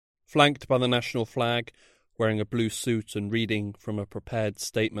Flanked by the national flag, wearing a blue suit and reading from a prepared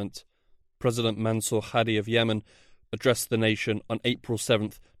statement, President Mansour Hadi of Yemen addressed the nation on April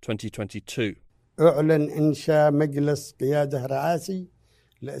 7th, 2022.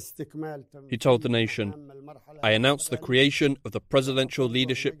 He told the nation, "I announce the creation of the Presidential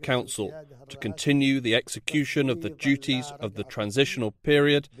Leadership Council to continue the execution of the duties of the transitional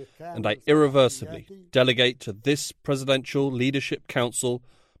period, and I irreversibly delegate to this Presidential Leadership Council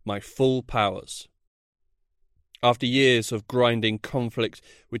my full powers." After years of grinding conflict,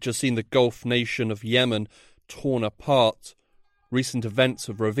 which has seen the Gulf nation of Yemen torn apart, recent events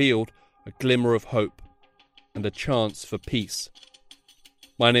have revealed a glimmer of hope and a chance for peace.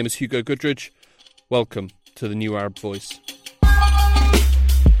 My name is Hugo Goodridge. Welcome to the New Arab Voice.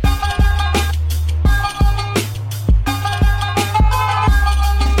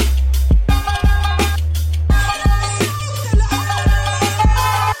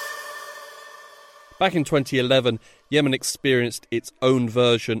 Back in 2011, Yemen experienced its own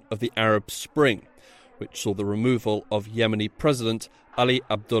version of the Arab Spring, which saw the removal of Yemeni President Ali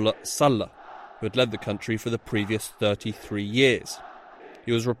Abdullah Saleh, who had led the country for the previous 33 years.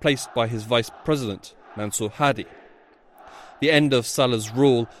 He was replaced by his vice president, Mansour Hadi. The end of Saleh's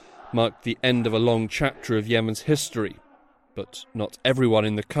rule marked the end of a long chapter of Yemen's history, but not everyone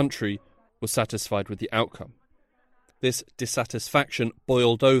in the country was satisfied with the outcome. This dissatisfaction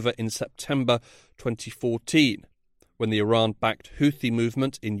boiled over in September 2014, when the Iran-backed Houthi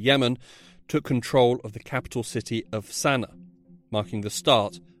movement in Yemen took control of the capital city of Sana'a, marking the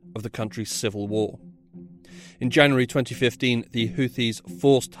start of the country's civil war. In January 2015, the Houthis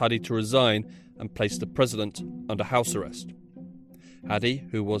forced Hadi to resign and placed the president under house arrest. Hadi,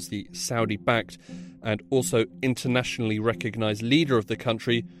 who was the Saudi-backed and also internationally recognised leader of the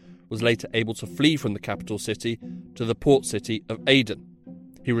country, was later able to flee from the capital city to the port city of Aden.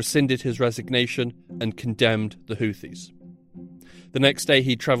 He rescinded his resignation and condemned the Houthis. The next day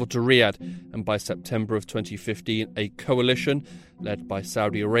he travelled to Riyadh, and by September of 2015 a coalition led by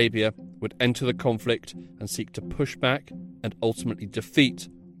Saudi Arabia would enter the conflict and seek to push back and ultimately defeat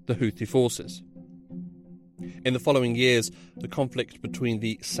the Houthi forces. In the following years, the conflict between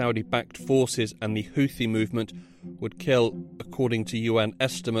the Saudi-backed forces and the Houthi movement would kill, according to UN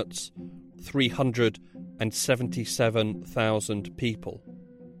estimates, 377,000 people.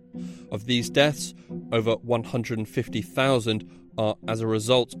 Of these deaths, over 150,000 are as a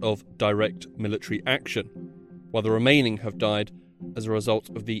result of direct military action, while the remaining have died as a result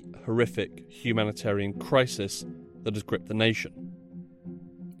of the horrific humanitarian crisis that has gripped the nation.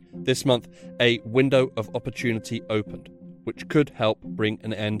 This month, a window of opportunity opened, which could help bring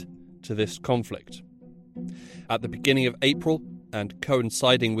an end to this conflict. At the beginning of April, and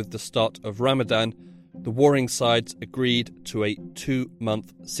coinciding with the start of Ramadan, the warring sides agreed to a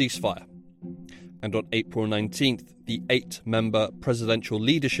 2-month ceasefire. And on April 19th, the 8-member Presidential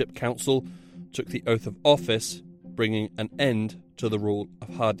Leadership Council took the oath of office, bringing an end to the rule of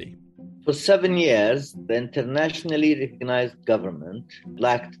Hadi. For 7 years, the internationally recognized government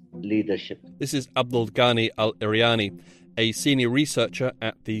lacked leadership. This is Abdul Ghani Al-Iriani, a senior researcher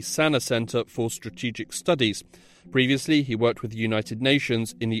at the Sana'a Center for Strategic Studies. Previously, he worked with the United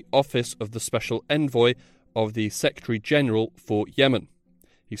Nations in the Office of the Special Envoy of the Secretary-General for Yemen.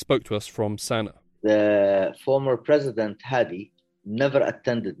 He spoke to us from Sana'a. The former President Hadi never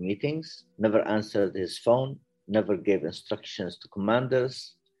attended meetings, never answered his phone, never gave instructions to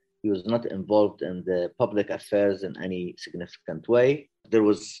commanders. He was not involved in the public affairs in any significant way. There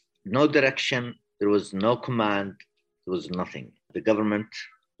was no direction, there was no command, there was nothing. The government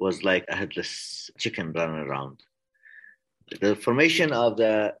was like a headless chicken running around. The formation of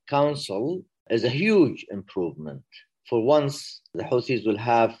the council is a huge improvement. For once, the Houthis will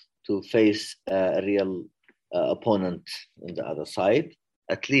have to face a real opponent on the other side.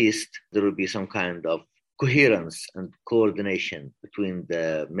 At least there will be some kind of coherence and coordination between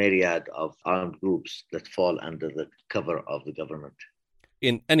the myriad of armed groups that fall under the cover of the government.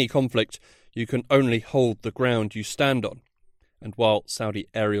 In any conflict, you can only hold the ground you stand on. And while Saudi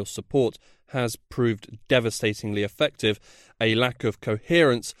aerial support has proved devastatingly effective, a lack of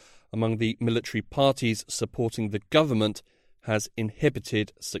coherence among the military parties supporting the government has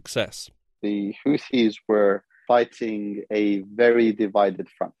inhibited success. The Houthis were fighting a very divided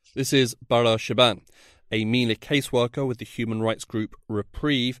front. This is Bara Shaban, a MENA caseworker with the human rights group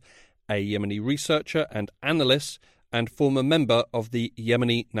Reprieve, a Yemeni researcher and analyst, and former member of the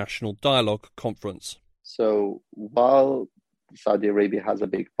Yemeni National Dialogue Conference. So while Saudi Arabia has a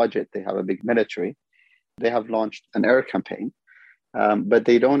big budget, they have a big military, they have launched an air campaign, but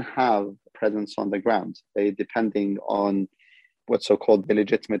they don't have presence on the ground. They're depending on what's so-called the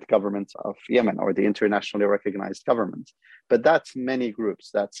legitimate government of Yemen, or the internationally recognized government. But that's many groups,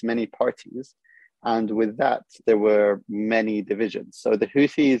 that's many parties. And with that, there were many divisions. So the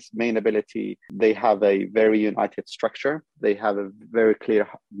Houthis' main ability, they have a very united structure. They have a very clear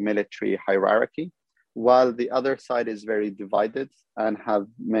military hierarchy, while the other side is very divided and have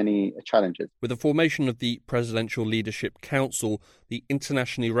many challenges. With the formation of the Presidential Leadership Council, the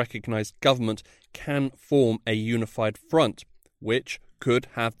internationally recognized government can form a unified front, which could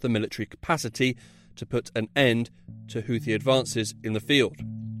have the military capacity to put an end to Houthi advances in the field.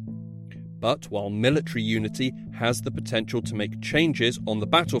 But while military unity has the potential to make changes on the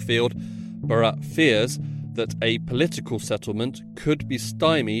battlefield, Barat fears that a political settlement could be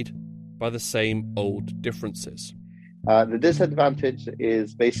stymied by the same old differences. The disadvantage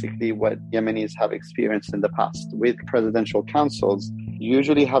is basically what Yemenis have experienced in the past. With presidential councils, you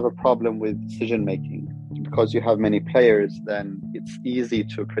usually have a problem with decision-making. Because you have many players, then it's easy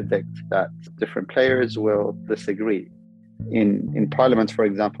to predict that different players will disagree. In parliament, for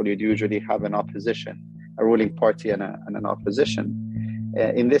example, you'd usually have an opposition, a ruling party and an opposition.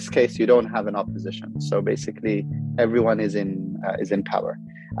 In this case, you don't have an opposition. So basically, everyone is in power.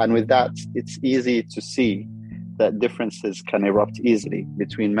 And with that, it's easy to see that differences can erupt easily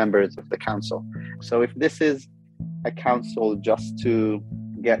between members of the council. So if this is a council just to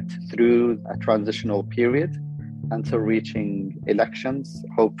get through a transitional period until reaching elections,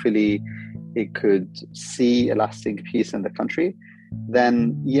 hopefully it could see a lasting peace in the country,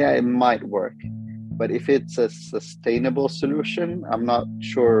 then yeah, it might work. But if it's a sustainable solution, I'm not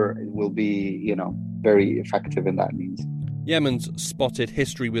sure it will be, very effective in that means. Yemen's spotted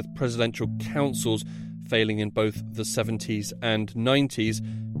history with presidential councils failing in both the 70s and 90s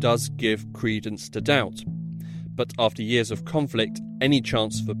does give credence to doubt. But after years of conflict, any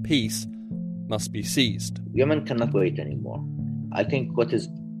chance for peace must be seized. Yemen cannot wait anymore. I think what is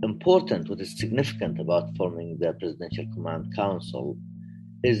important, what is significant about forming the Presidential Command Council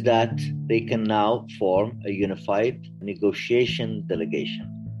is that they can now form a unified negotiation delegation.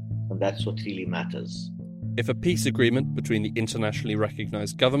 And that's what really matters. If a peace agreement between the internationally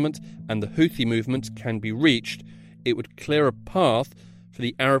recognized government and the Houthi movement can be reached, it would clear a path for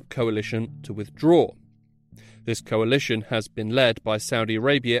the Arab coalition to withdraw. This coalition has been led by Saudi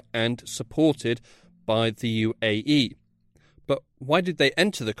Arabia and supported by the UAE. But why did they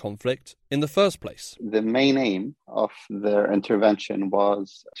enter the conflict in the first place? The main aim of their intervention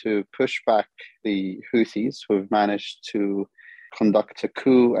was to push back the Houthis, who have managed to conduct a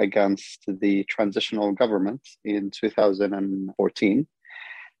coup against the transitional government in 2014.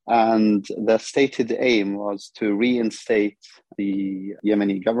 And the stated aim was to reinstate the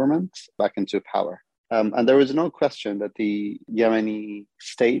Yemeni government back into power. And there is no question that the Yemeni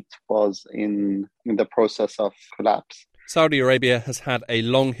state was in the process of collapse. Saudi Arabia has had a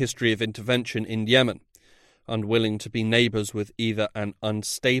long history of intervention in Yemen. Unwilling to be neighbours with either an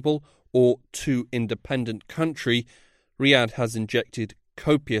unstable or too independent country, Riyadh has injected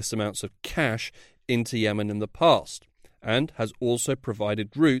copious amounts of cash into Yemen in the past and has also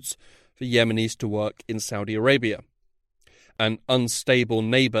provided routes for Yemenis to work in Saudi Arabia. An unstable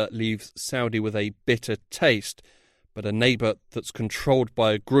neighbour leaves Saudi with a bitter taste, but a neighbour that's controlled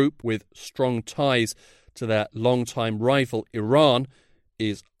by a group with strong ties to their longtime rival Iran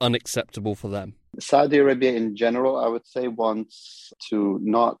is unacceptable for them. Saudi Arabia in general, I would say, wants to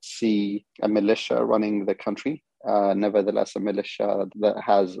not see a militia running the country. Nevertheless, a militia that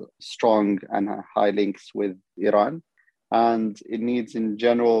has strong and high links with Iran. And it needs, in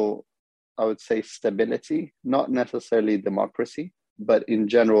general, I would say, stability, not necessarily democracy, but in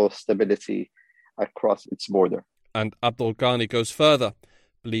general stability across its border. And Abdul Ghani goes further,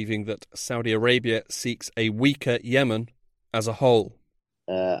 believing that Saudi Arabia seeks a weaker Yemen as a whole.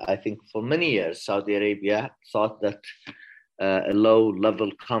 I think for many years, Saudi Arabia thought that a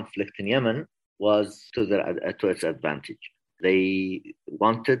low-level conflict in Yemen was to its advantage. They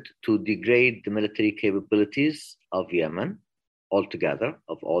wanted to degrade the military capabilities of Yemen altogether,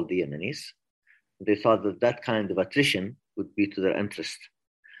 of all the Yemenis. They thought that kind of attrition would be to their interest.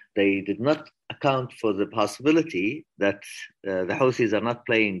 They did not account for the possibility that the Houthis are not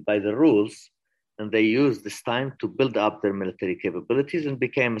playing by the rules, and they used this time to build up their military capabilities and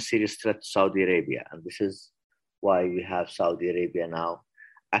became a serious threat to Saudi Arabia. And this is why we have Saudi Arabia now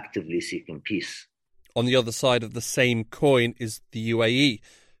actively seeking peace. On the other side of the same coin is the UAE,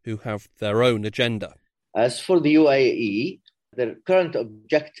 who have their own agenda. As for the UAE, their current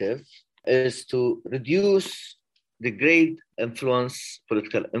objective is to reduce the great influence,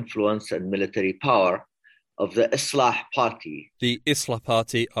 political influence and military power of the Islah Party. The Islah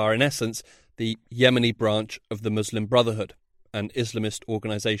Party are in essence the Yemeni branch of the Muslim Brotherhood, an Islamist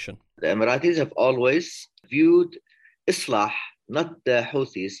organisation. The Emiratis have always viewed Islah, not the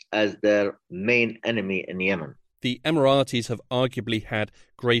Houthis, as their main enemy in Yemen. The Emiratis have arguably had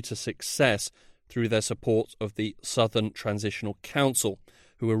greater success through their support of the Southern Transitional Council,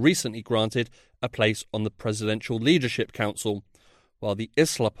 who were recently granted a place on the Presidential Leadership Council, while the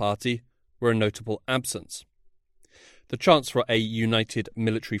Islah Party were a notable absence. The chance for a united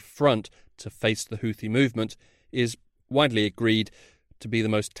military front to face the Houthi movement is widely agreed to be the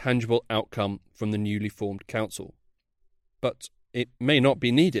most tangible outcome from the newly formed council. But it may not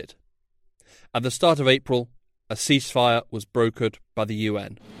be needed. At the start of April, a ceasefire was brokered by the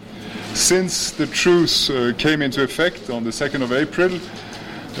UN. Since the truce came into effect on the 2nd of April,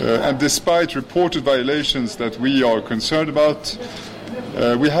 and despite reported violations that we are concerned about,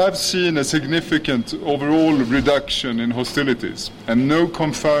 we have seen a significant overall reduction in hostilities and no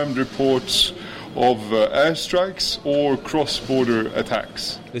confirmed reports of airstrikes or cross-border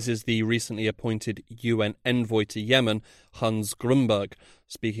attacks. This is the recently appointed UN envoy to Yemen, Hans Grunberg,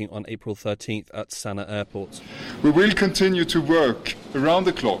 speaking on April 13th at Sana'a airport. We will continue to work around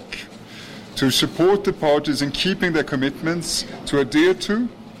the clock to support the parties in keeping their commitments to adhere to,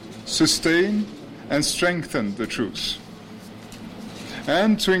 sustain and strengthen the truce,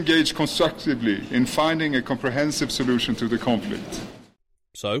 and to engage constructively in finding a comprehensive solution to the conflict.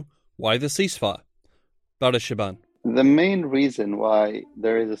 So, why the ceasefire? Baris Shiban. The main reason why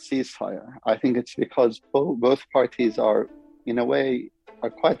there is a ceasefire, I think it's because both parties are, in a way, are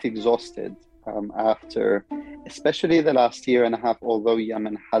quite exhausted after, especially the last year and a half, although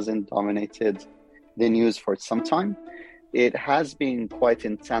Yemen hasn't dominated the news for some time. It has been quite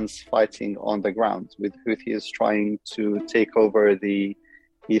intense fighting on the ground, with Houthis trying to take over the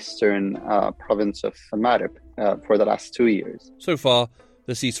eastern province of Marib for the last 2 years. So far,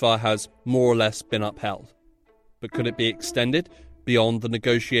 the ceasefire has more or less been upheld. But could it be extended beyond the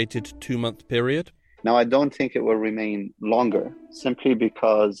negotiated 2-month period? Now, I don't think it will remain longer, simply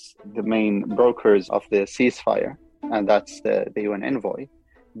because the main brokers of the ceasefire, and that's the UN envoy,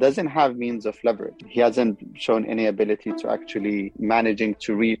 doesn't have means of leverage. He hasn't shown any ability to actually managing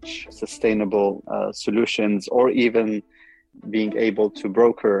to reach sustainable solutions, or even being able to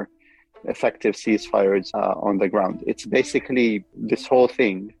broker effective ceasefires on the ground. It's basically, this whole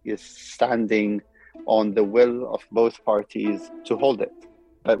thing is standing on the will of both parties to hold it.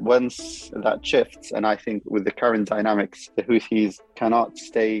 But once that shifts, and I think with the current dynamics, the Houthis cannot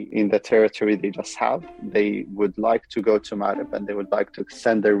stay in the territory they just have. They would like to go to Marib, and they would like to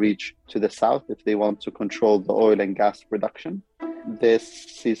extend their reach to the south if they want to control the oil and gas production. This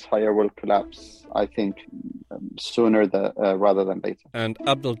ceasefire will collapse, I think, sooner rather than later. And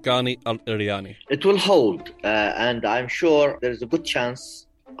Abdul Ghani Al-Iryani. It will hold, and I'm sure there's a good chance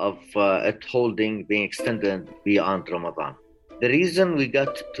of it being extended beyond Ramadan. The reason we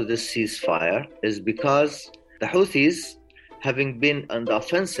got to this ceasefire is because the Houthis, having been on the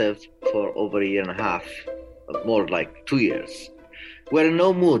offensive for over 1.5 years, more like 2 years, were in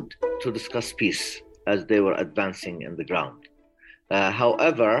no mood to discuss peace as they were advancing in the ground.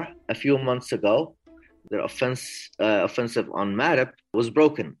 However, a few months ago, their offensive on Marib was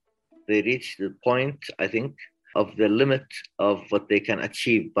broken. They reached the point, I think, of the limit of what they can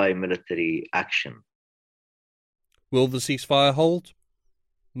achieve by military action. Will the ceasefire hold?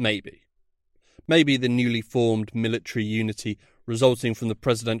 Maybe. Maybe the newly formed military unity resulting from the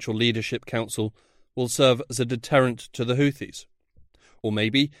Presidential Leadership Council will serve as a deterrent to the Houthis. Or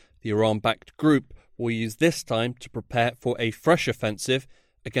maybe the Iran-backed group will use this time to prepare for a fresh offensive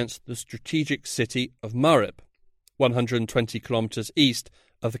against the strategic city of Marib, 120 kilometres east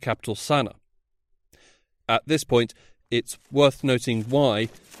of the capital Sana'a. At this point, it's worth noting why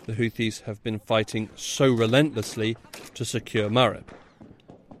the Houthis have been fighting so relentlessly to secure Marib.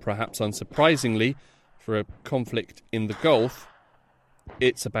 Perhaps unsurprisingly, for a conflict in the Gulf,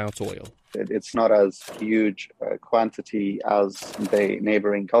 it's about oil. It's not as huge a quantity as the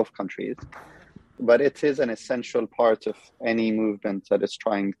neighboring Gulf countries, but it is an essential part of any movement that is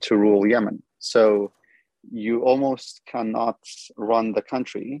trying to rule Yemen. So you almost cannot run the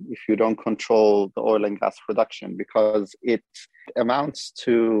country if you don't control the oil and gas production, because it amounts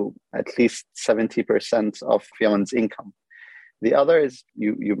to at least 70% of Yemen's income. The other is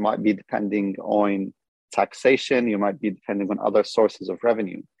you might be depending on taxation, you might be depending on other sources of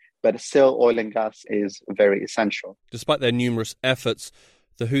revenue, but still oil and gas is very essential. Despite their numerous efforts,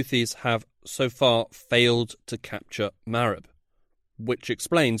 the Houthis have so far failed to capture Marib, which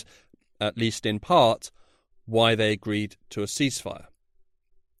explains, at least in part, why they agreed to a ceasefire.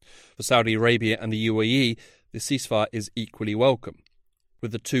 For Saudi Arabia and the UAE, the ceasefire is equally welcome,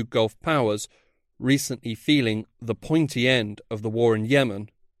 with the two Gulf powers recently feeling the pointy end of the war in Yemen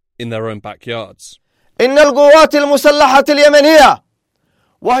in their own backyards. إن القوات المسلحة اليمنية.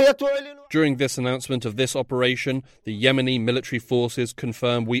 During this announcement of this operation, the Yemeni military forces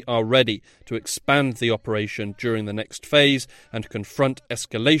confirm we are ready to expand the operation during the next phase and confront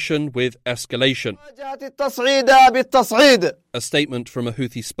escalation with escalation. A statement from a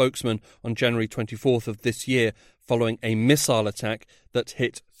Houthi spokesman on January 24th of this year following a missile attack that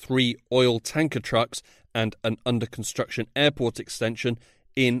hit 3 oil tanker trucks and an under-construction airport extension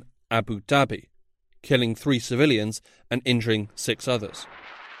in Abu Dhabi, killing 3 civilians and injuring 6 others.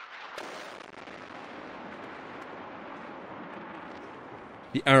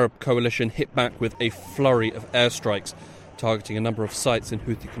 The Arab coalition hit back with a flurry of airstrikes, targeting a number of sites in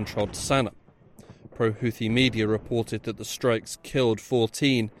Houthi-controlled Sana'a. Pro-Houthi media reported that the strikes killed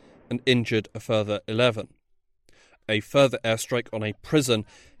 14 and injured a further 11. A further airstrike on a prison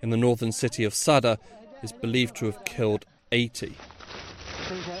in the northern city of Sada is believed to have killed 80.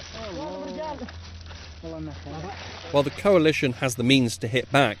 While the coalition has the means to hit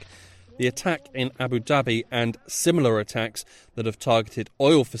back, the attack in Abu Dhabi and similar attacks that have targeted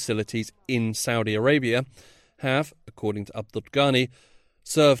oil facilities in Saudi Arabia have, according to Abdul Ghani,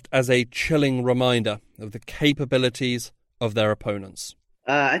 served as a chilling reminder of the capabilities of their opponents.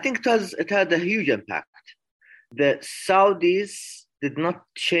 I think it had a huge impact. The Saudis did not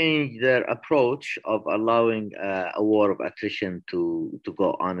change their approach of allowing a war of attrition to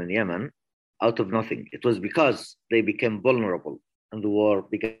go on in Yemen out of nothing. It was because they became vulnerable and the war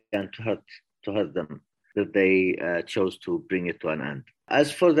began to hurt them that they chose to bring it to an end.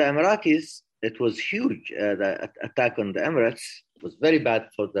 As for the Emiratis, it was huge. The attack on the Emirates was very bad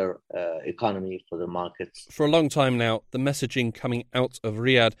for their economy, for the markets. For a long time now, the messaging coming out of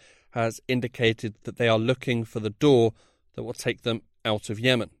Riyadh has indicated that they are looking for the door that will take them out of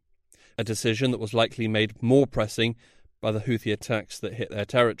Yemen, a decision that was likely made more pressing by the Houthi attacks that hit their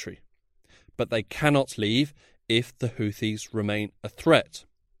territory. But they cannot leave if the Houthis remain a threat.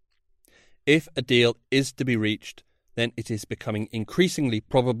 If a deal is to be reached, then it is becoming increasingly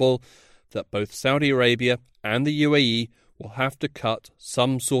probable that both Saudi Arabia and the UAE will have to cut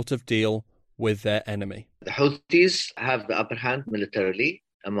some sort of deal with their enemy. The Houthis have the upper hand militarily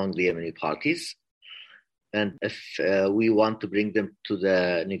among the Yemeni parties. And if we want to bring them to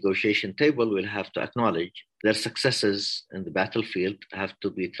the negotiation table, we'll have to acknowledge their successes in the battlefield have to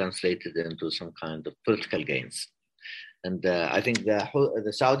be translated into some kind of political gains. And I think the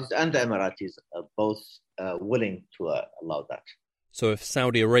Saudis and the Emiratis are both willing to allow that. So if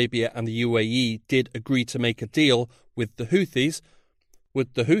Saudi Arabia and the UAE did agree to make a deal with the Houthis,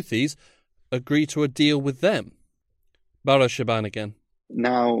 would the Houthis agree to a deal with them? Bara Shaban again.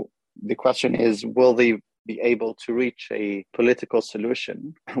 Now, the question is, will they be able to reach a political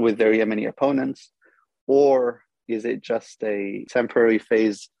solution with their Yemeni opponents, or is it just a temporary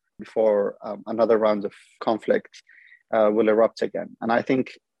phase before another round of conflict will erupt again? And I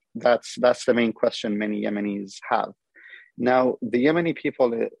think that's the main question many Yemenis have. Now, the Yemeni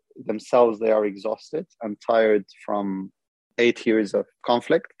people themselves, they are exhausted and tired from 8 years of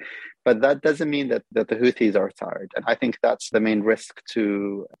conflict, but that doesn't mean that the Houthis are tired. And I think that's the main risk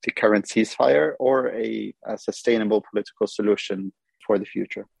to the current ceasefire or a sustainable political solution for the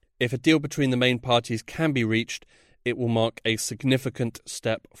future. If a deal between the main parties can be reached, it will mark a significant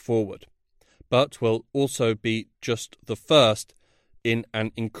step forward, but will also be just the first in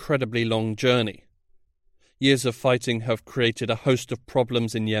an incredibly long journey. Years of fighting have created a host of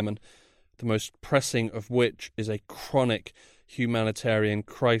problems in Yemen, the most pressing of which is a chronic humanitarian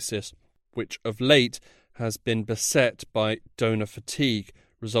crisis, which of late has been beset by donor fatigue,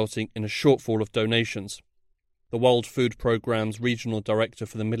 resulting in a shortfall of donations. The World Food Programme's Regional Director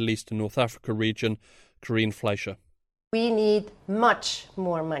for the Middle East and North Africa region, Corinne Fleischer. We need much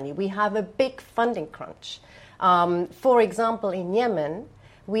more money. We have a big funding crunch. For example, in Yemen,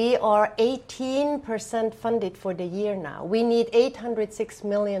 we are 18% funded for the year now. We need $806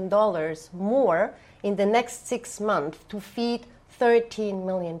 million more in the next 6 months to feed 13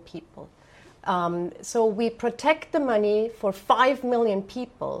 million people. So we protect the money for 5 million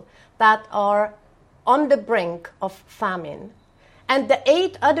people that are on the brink of famine. And the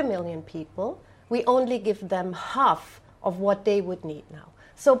 8 other million people, we only give them half of what they would need now.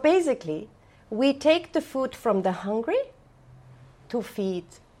 So basically, we take the food from the hungry to feed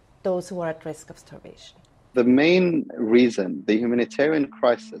those who are at risk of starvation. The main reason, the humanitarian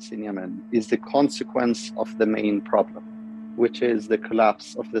crisis in Yemen, is the consequence of the main problem, which is the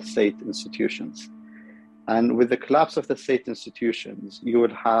collapse of the state institutions. And with the collapse of the state institutions, you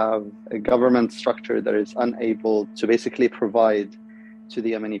would have a government structure that is unable to basically provide to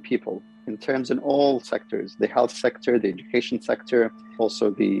the Yemeni people in terms in all sectors, the health sector, the education sector, also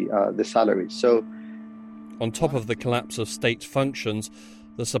the salaries. So, on top of the collapse of state functions,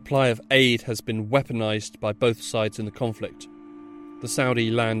 the supply of aid has been weaponized by both sides in the conflict. The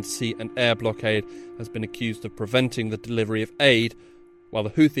Saudi land, sea and air blockade has been accused of preventing the delivery of aid, while the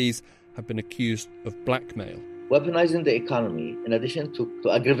Houthis have been accused of blackmail. Weaponizing the economy, in addition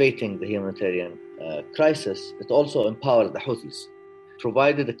to aggravating the humanitarian crisis, it also empowered the Houthis,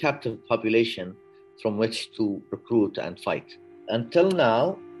 provided a captive population from which to recruit and fight. Until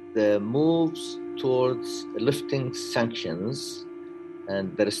now, the moves towards lifting sanctions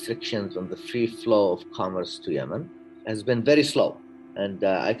and the restrictions on the free flow of commerce to Yemen has been very slow. And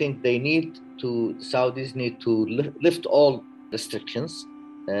I think the Saudis need to lift all restrictions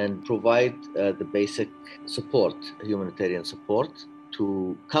and provide the basic support, humanitarian support,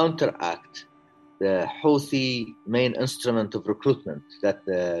 to counteract the Houthi main instrument of recruitment that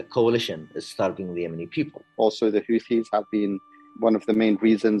the coalition is starving the Yemeni people. Also, the Houthis have been one of the main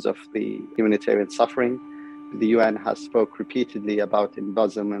reasons of the humanitarian suffering. The UN has spoke repeatedly about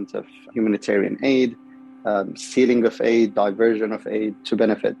embezzlement of humanitarian aid, stealing of aid, diversion of aid to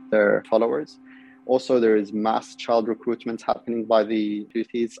benefit their followers. Also, there is mass child recruitment happening by the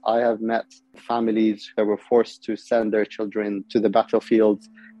Houthis. I have met families who were forced to send their children to the battlefield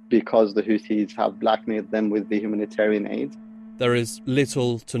because the Houthis have blackmailed them with the humanitarian aid. There is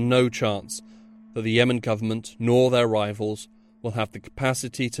little to no chance that the Yemen government nor their rivals will have the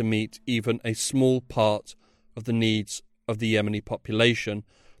capacity to meet even a small part of the needs of the Yemeni population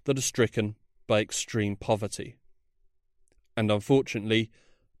that are stricken by extreme poverty. And unfortunately,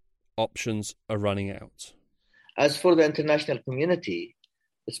 options are running out. As for the international community,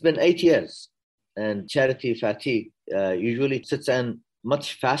 it's been 8 years, and charity fatigue usually sets in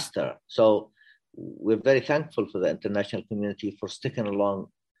much faster. So we're very thankful for the international community for sticking along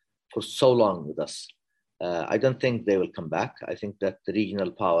for so long with us. I don't think they will come back. I think that the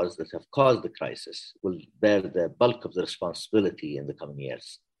regional powers that have caused the crisis will bear the bulk of the responsibility in the coming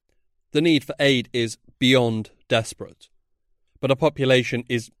years. The need for aid is beyond desperate, but a population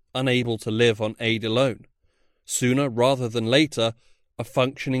is unable to live on aid alone. Sooner rather than later, a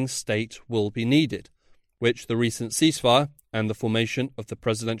functioning state will be needed, which the recent ceasefire and the formation of the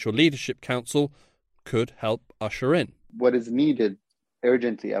Presidential Leadership Council could help usher in. What is needed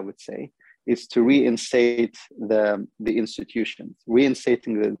urgently, I would say, is to reinstate the institutions,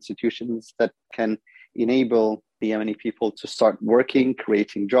 reinstating the institutions that can enable the Yemeni people to start working,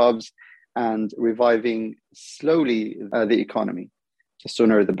 creating jobs, and reviving slowly the economy. The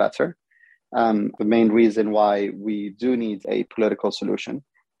sooner the better. The main reason why we do need a political solution,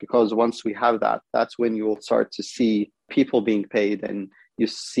 because once we have that, that's when you will start to see people being paid and you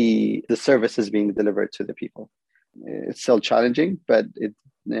see the services being delivered to the people. It's still challenging, but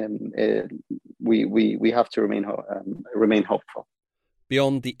we have to remain hopeful.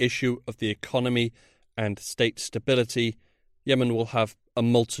 Beyond the issue of the economy and state stability, Yemen will have a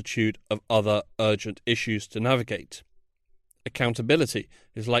multitude of other urgent issues to navigate. Accountability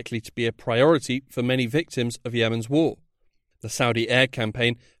is likely to be a priority for many victims of Yemen's war. The Saudi air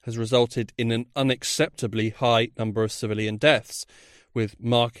campaign has resulted in an unacceptably high number of civilian deaths, with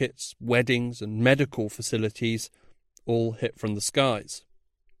markets, weddings and medical facilities all hit from the skies.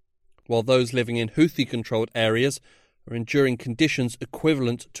 While those living in Houthi-controlled areas are enduring conditions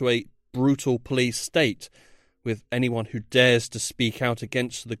equivalent to a brutal police state, with anyone who dares to speak out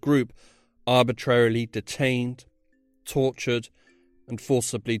against the group arbitrarily detained, tortured and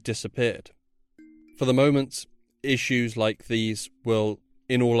forcibly disappeared. For the moment, issues like these will,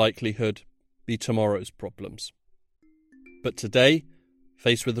 in all likelihood, be tomorrow's problems. But today,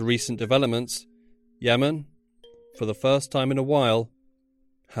 faced with the recent developments, Yemen, for the first time in a while,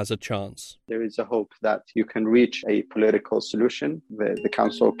 has a chance. There is a hope that you can reach a political solution. The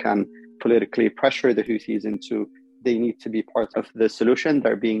council can politically pressure the Houthis into they need to be part of the solution,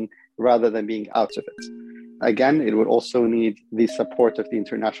 rather than being out of it. Again, it would also need the support of the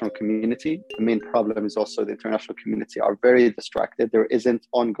international community. The main problem is also the international community are very distracted. There isn't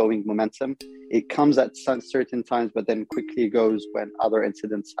ongoing momentum. It comes at certain times, but then quickly goes when other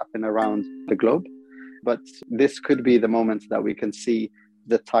incidents happen around the globe. But this could be the moment that we can see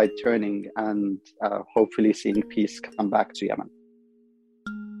the tide turning and hopefully seeing peace come back to Yemen.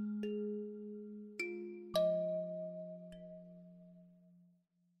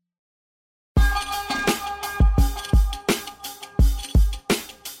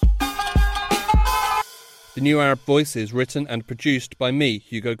 The New Arab Voice is written and produced by me,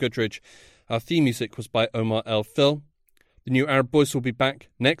 Hugo Goodridge. Our theme music was by Omar El Phil. The New Arab Voice will be back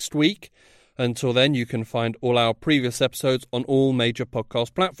next week Until then, you can find all our previous episodes on all major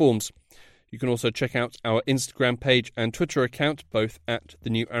podcast platforms. You can also check out our Instagram page and Twitter account, both at The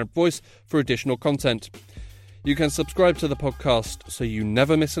New Arab Voice, for additional content. You can subscribe to the podcast so you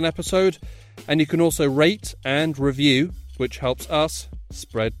never miss an episode, and you can also rate and review, which helps us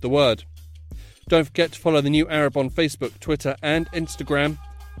spread the word. Don't forget to follow The New Arab on Facebook, Twitter and Instagram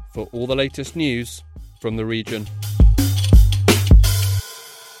for all the latest news from the region.